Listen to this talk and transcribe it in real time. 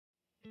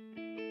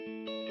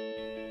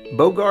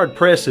Bogard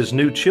Press's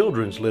new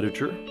children's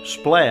literature,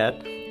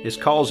 SPLAT, is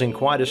causing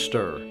quite a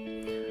stir.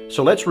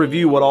 So let's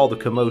review what all the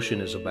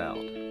commotion is about.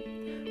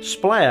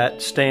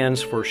 SPLAT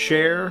stands for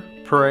Share,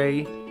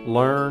 Pray,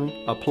 Learn,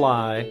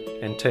 Apply,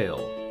 and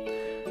Tell.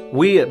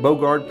 We at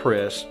Bogard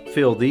Press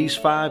feel these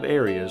 5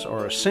 areas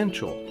are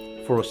essential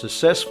for a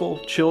successful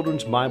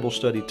children's Bible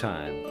study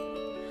time.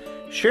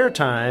 Share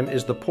time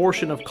is the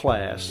portion of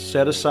class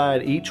set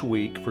aside each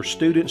week for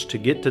students to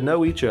get to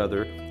know each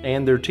other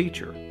and their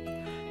teacher.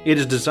 It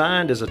is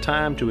designed as a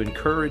time to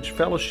encourage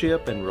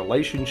fellowship and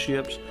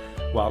relationships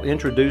while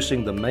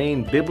introducing the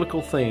main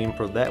biblical theme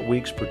for that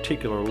week's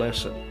particular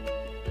lesson.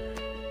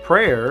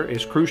 Prayer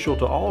is crucial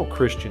to all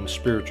Christian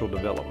spiritual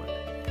development.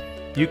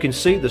 You can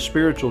see the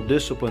spiritual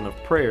discipline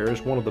of prayer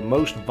as one of the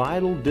most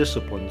vital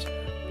disciplines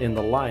in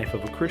the life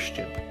of a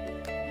Christian.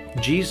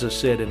 Jesus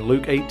said in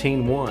Luke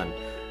 18:1,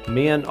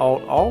 "Men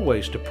ought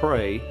always to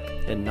pray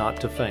and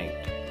not to faint."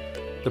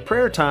 The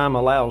prayer time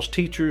allows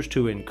teachers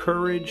to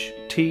encourage,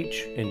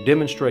 teach, and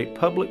demonstrate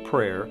public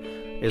prayer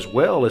as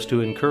well as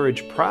to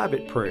encourage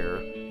private prayer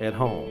at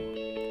home.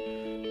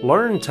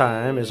 Learn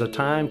time is a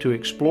time to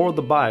explore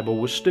the Bible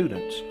with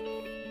students.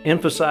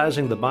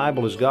 Emphasizing the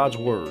Bible as God's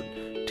Word,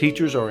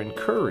 teachers are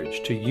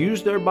encouraged to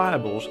use their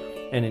Bibles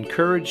and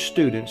encourage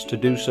students to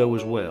do so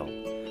as well.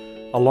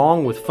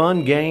 Along with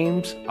fun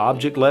games,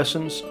 object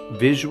lessons,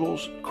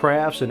 visuals,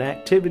 crafts, and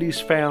activities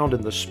found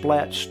in the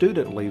SPLAT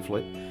student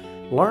leaflet,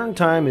 Learn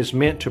time is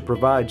meant to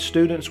provide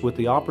students with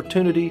the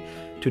opportunity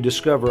to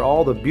discover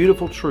all the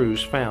beautiful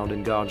truths found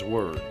in God's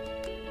Word.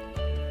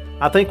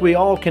 I think we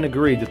all can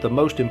agree that the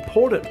most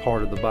important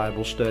part of the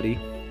Bible study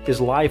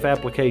is life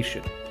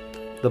application.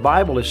 The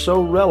Bible is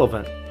so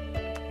relevant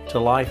to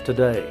life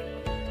today.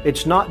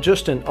 It's not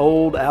just an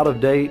old,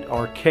 out-of-date,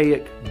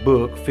 archaic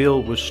book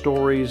filled with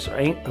stories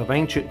of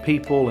ancient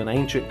people and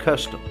ancient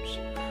customs.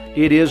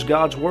 It is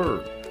God's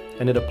Word,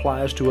 and it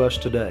applies to us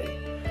today.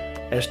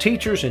 As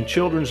teachers and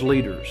children's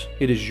leaders,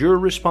 it is your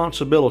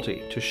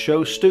responsibility to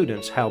show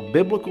students how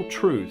biblical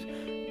truth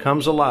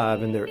comes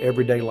alive in their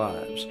everyday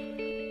lives.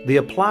 The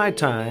apply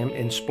time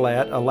in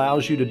SPLAT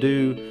allows you to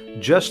do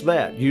just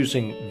that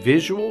using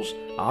visuals,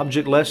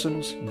 object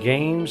lessons,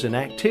 games, and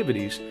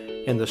activities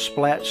in the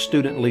SPLAT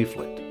student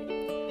leaflet.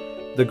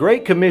 The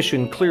Great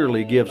Commission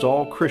clearly gives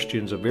all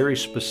Christians a very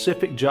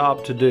specific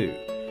job to do: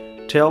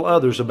 tell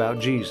others about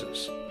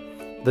Jesus.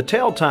 The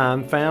tell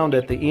time found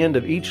at the end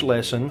of each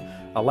lesson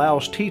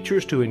allows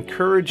teachers to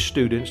encourage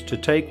students to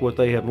take what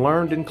they have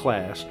learned in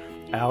class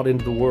out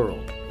into the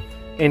world.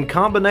 In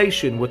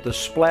combination with the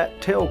SPLAT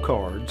tell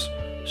cards,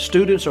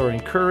 students are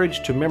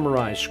encouraged to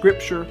memorize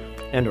Scripture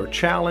and are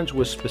challenged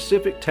with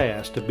specific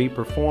tasks to be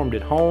performed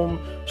at home,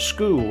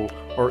 school,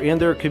 or in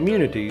their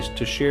communities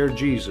to share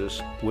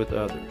Jesus with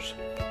others.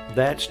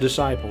 That's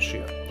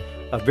discipleship,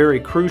 a very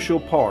crucial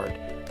part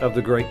of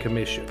the Great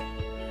Commission.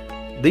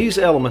 These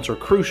elements are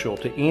crucial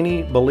to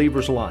any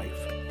believer's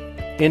life.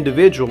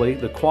 Individually,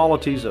 the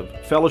qualities of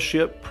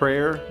fellowship,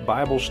 prayer,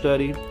 Bible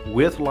study,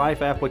 with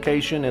life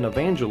application and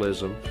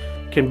evangelism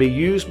can be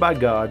used by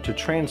God to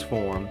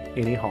transform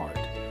any heart.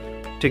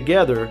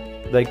 Together,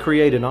 they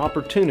create an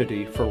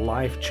opportunity for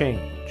life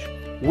change.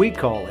 We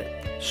call it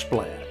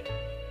SPLAT.